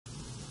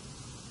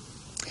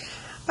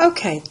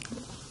Okay,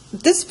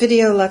 this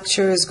video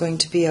lecture is going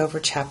to be over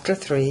Chapter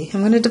 3.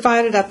 I'm going to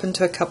divide it up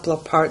into a couple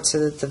of parts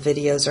so that the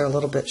videos are a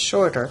little bit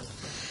shorter.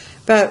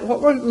 But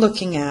what we're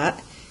looking at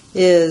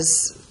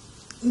is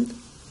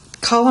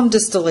column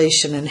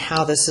distillation and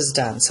how this is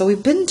done. So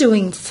we've been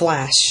doing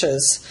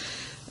flashes.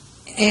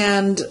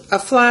 And a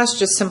flash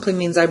just simply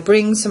means I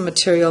bring some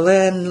material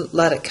in,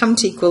 let it come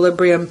to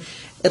equilibrium.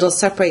 It'll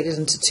separate it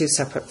into two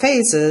separate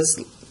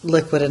phases,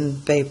 liquid and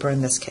vapor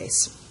in this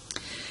case.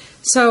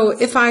 So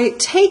if I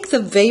take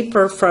the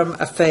vapor from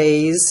a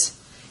phase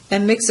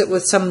and mix it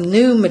with some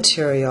new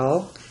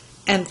material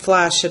and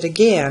flash it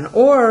again,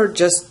 or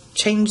just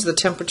change the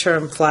temperature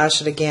and flash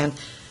it again,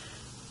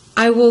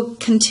 I will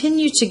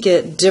continue to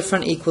get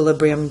different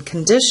equilibrium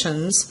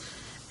conditions,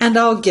 and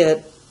I'll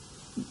get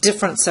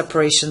different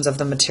separations of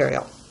the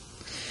material.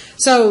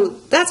 So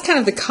that's kind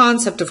of the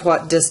concept of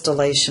what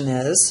distillation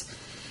is.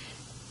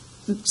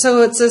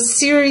 So it's a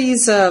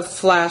series of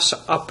flash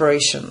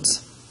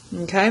operations.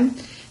 Okay?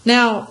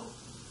 Now,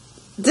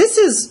 this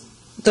is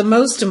the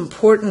most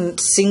important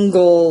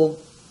single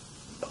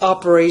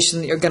operation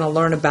that you're going to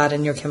learn about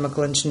in your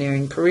chemical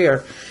engineering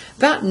career.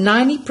 About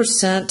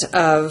 90%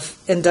 of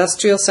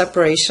industrial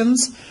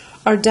separations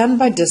are done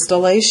by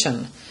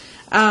distillation.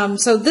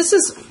 So this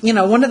is,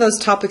 one of those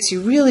topics you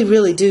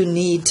really do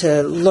need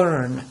to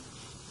learn.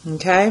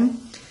 Okay?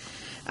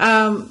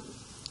 To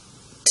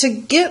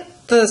get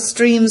the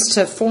streams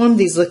to form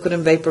these liquid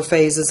and vapor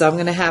phases, I'm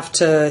going to have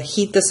to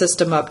heat the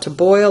system up to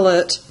boil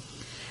it,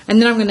 and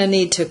then I'm going to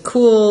need to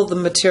cool the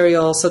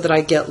material so that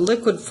I get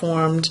liquid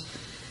formed,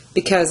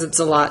 because it's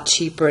a lot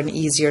cheaper and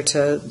easier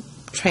to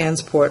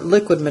transport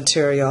liquid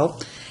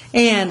material.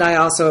 And I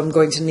also am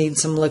going to need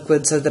some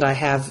liquid so that I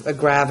have a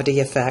gravity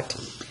effect.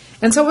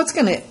 And so what's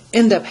going to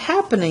end up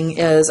happening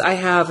is I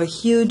have a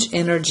huge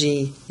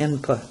energy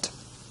input.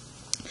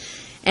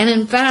 And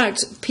in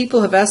fact,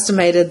 people have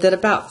estimated that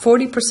about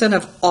 40%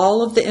 of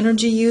all of the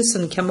energy use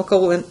in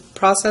chemical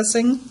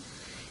processing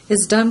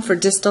is done for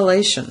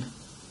distillation.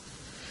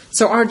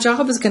 So our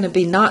job is going to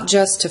be not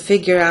just to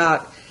figure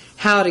out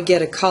how to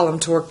get a column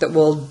to work that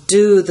will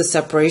do the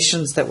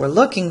separations that we're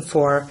looking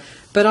for,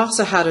 but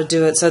also how to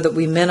do it so that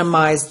we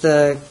minimize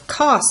the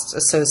costs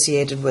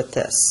associated with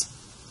this.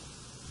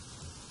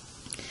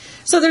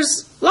 So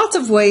there's lots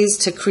of ways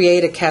to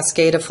create a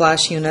cascade of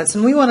flash units,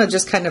 and we want to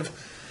just kind of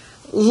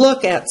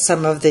look at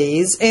some of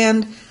these.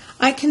 And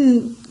I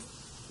can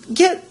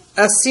get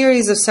a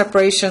series of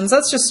separations.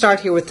 Let's just start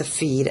here with the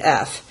feed,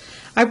 F.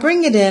 I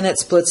bring it in, it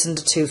splits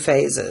into two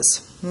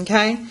phases.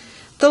 Okay?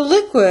 The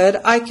liquid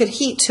I could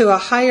heat to a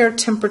higher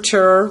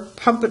temperature,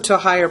 pump it to a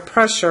higher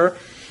pressure,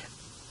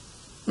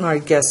 or I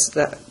guess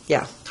that,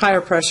 yeah, higher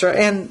pressure,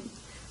 and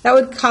that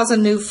would cause a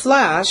new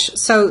flash,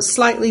 so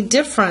slightly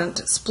different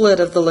split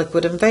of the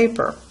liquid and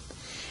vapor.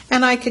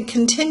 And I could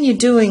continue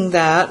doing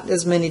that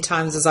as many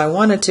times as I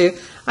wanted to.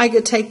 I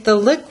could take the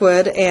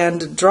liquid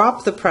and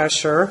drop the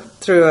pressure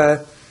through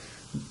a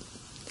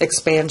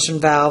expansion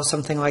valve,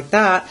 something like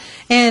that,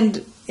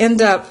 and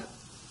end up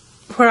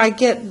where I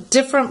get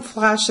different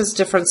flashes,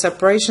 different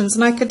separations,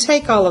 and I could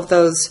take all of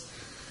those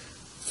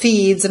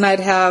feeds and I'd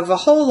have a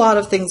whole lot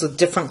of things with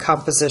different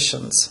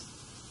compositions.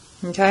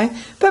 Okay?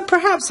 But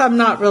perhaps I'm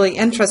not really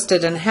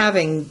interested in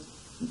having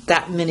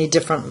that many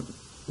different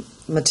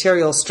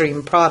material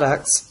stream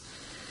products.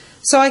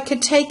 So I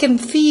could take and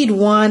feed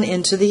one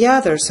into the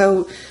other.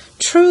 So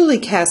truly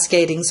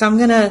cascading. So I'm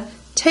going to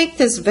take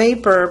this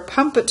vapor,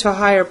 pump it to a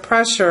higher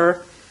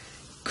pressure,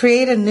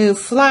 create a new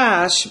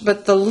flash,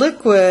 but the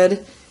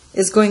liquid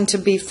is going to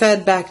be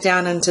fed back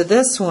down into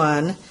this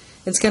one.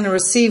 It's going to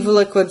receive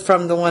liquid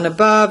from the one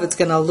above. It's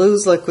going to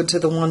lose liquid to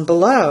the one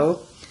below.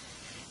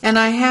 And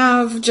I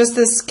have just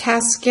this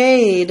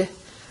cascade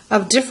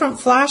of different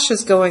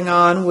flashes going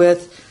on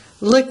with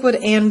liquid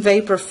and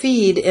vapor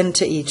feed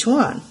into each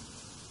one.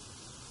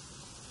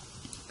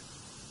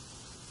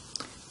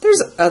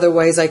 There's other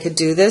ways I could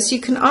do this. You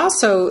can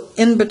also,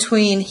 in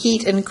between,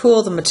 heat and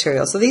cool the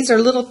material. So these are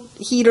little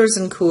heaters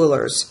and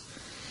coolers.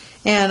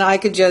 And I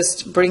could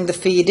just bring the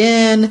feed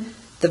in,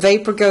 the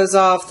vapor goes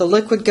off, the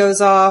liquid goes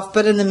off,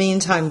 but in the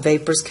meantime,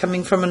 vapor's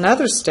coming from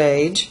another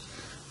stage,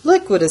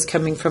 liquid is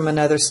coming from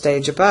another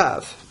stage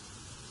above.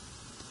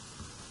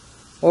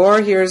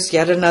 Or here's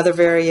yet another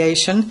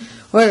variation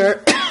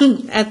where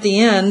at the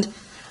end,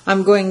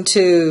 I'm going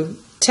to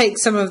take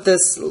some of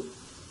this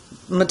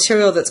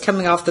material that's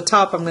coming off the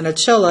top, I'm going to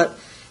chill it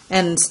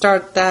and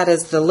start that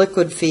as the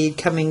liquid feed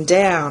coming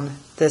down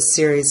this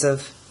series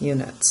of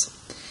units.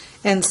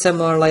 And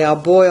similarly, I'll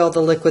boil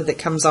the liquid that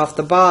comes off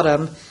the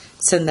bottom,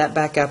 send that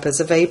back up as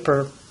a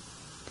vapor.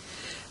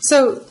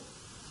 So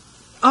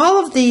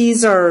all of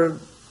these are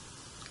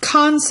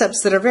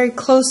concepts that are very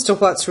close to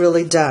what's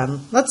really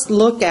done. Let's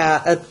look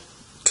at a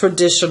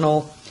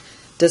traditional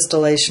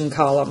distillation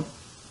column.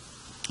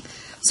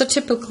 So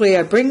typically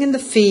I bring in the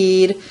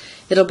feed.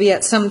 It'll be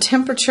at some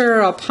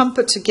temperature. I'll pump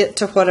it to get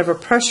to whatever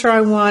pressure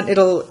I want.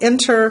 It'll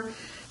enter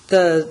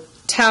the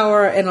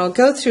tower and I'll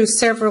go through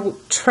several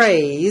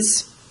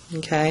trays,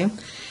 okay,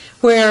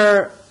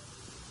 where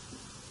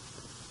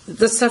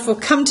the stuff will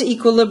come to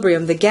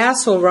equilibrium. The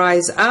gas will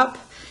rise up.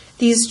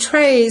 These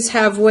trays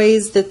have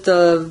ways that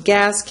the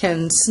gas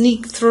can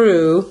sneak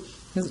through.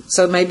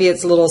 So maybe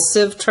it's little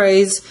sieve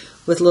trays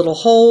with little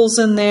holes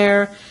in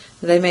there.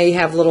 They may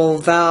have little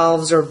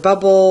valves or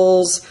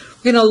bubbles.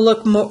 We're going to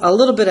look a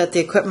little bit at the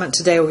equipment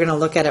today. We're going to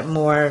look at it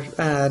more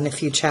in a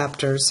few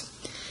chapters.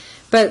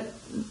 But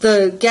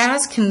the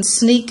gas can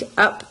sneak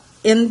up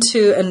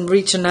into and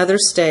reach another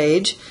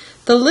stage.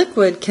 The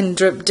liquid can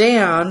drip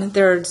down.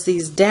 There's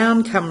these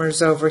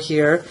downcomers over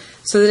here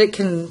so that it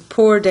can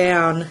pour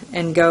down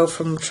and go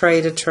from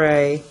tray to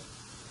tray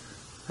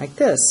like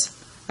this.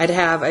 I'd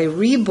have a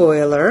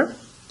reboiler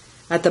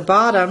at the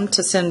bottom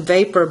to send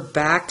vapor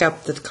back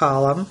up the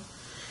column.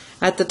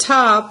 At the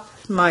top,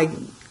 my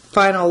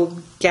final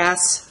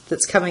gas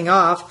that's coming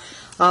off,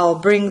 I'll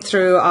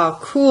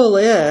cool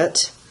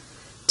it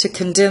to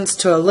condense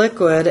to a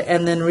liquid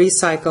and then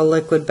recycle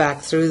liquid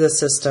back through the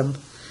system,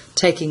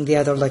 taking the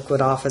other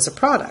liquid off as a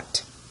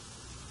product.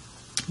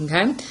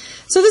 Okay,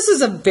 so this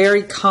is a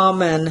very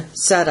common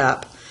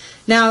setup.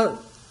 Now,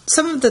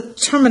 some of the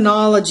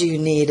terminology you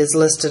need is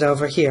listed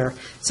over here.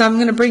 So I'm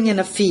going to bring in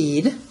a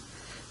feed.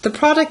 The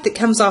product that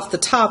comes off the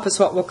top is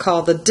what we'll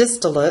call the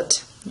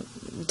distillate,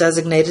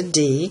 designated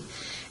D,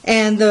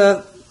 and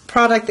the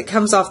product that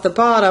comes off the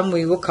bottom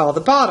we will call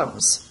the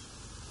bottoms.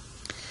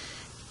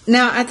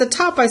 Now at the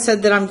top I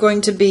said that I'm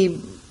going to be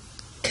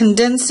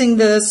condensing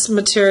this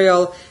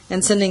material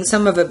and sending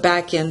some of it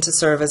back in to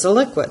serve as a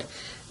liquid.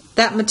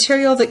 That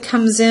material that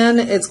comes in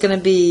is going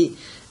to be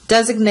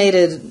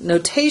designated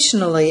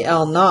notationally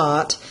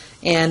L0,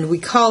 and we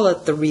call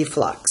it the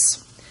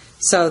reflux.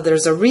 So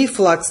there's a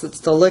reflux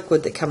that's the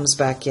liquid that comes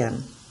back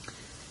in.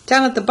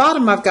 Down at the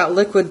bottom I've got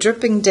liquid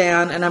dripping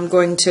down, and I'm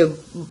going to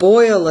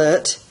boil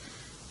it,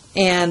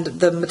 and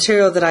the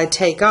material that I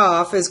take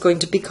off is going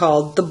to be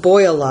called the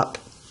boil up.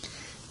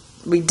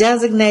 We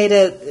designate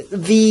it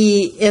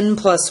V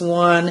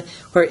N+1,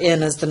 where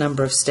N is the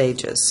number of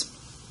stages.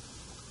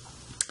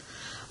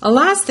 A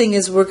last thing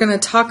is we're going to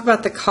talk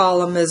about the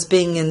column as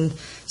being in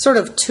sort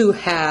of two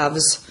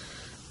halves.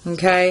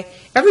 Okay,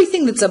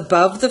 everything that's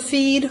above the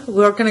feed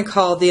we're going to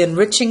call the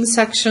enriching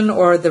section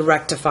or the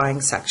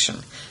rectifying section.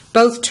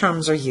 Both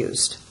terms are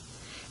used.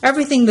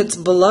 Everything that's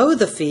below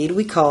the feed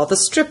we call the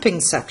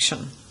stripping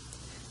section.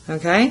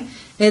 Okay,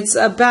 it's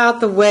about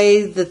the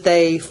way that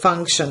they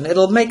function.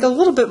 It'll make a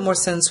little bit more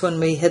sense when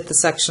we hit the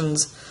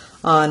sections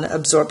on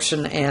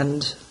absorption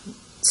and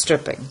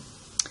stripping.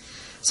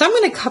 So I'm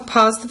going to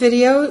pause the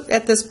video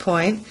at this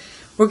point.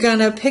 We're going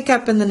to pick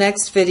up in the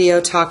next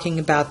video talking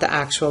about the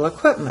actual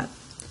equipment.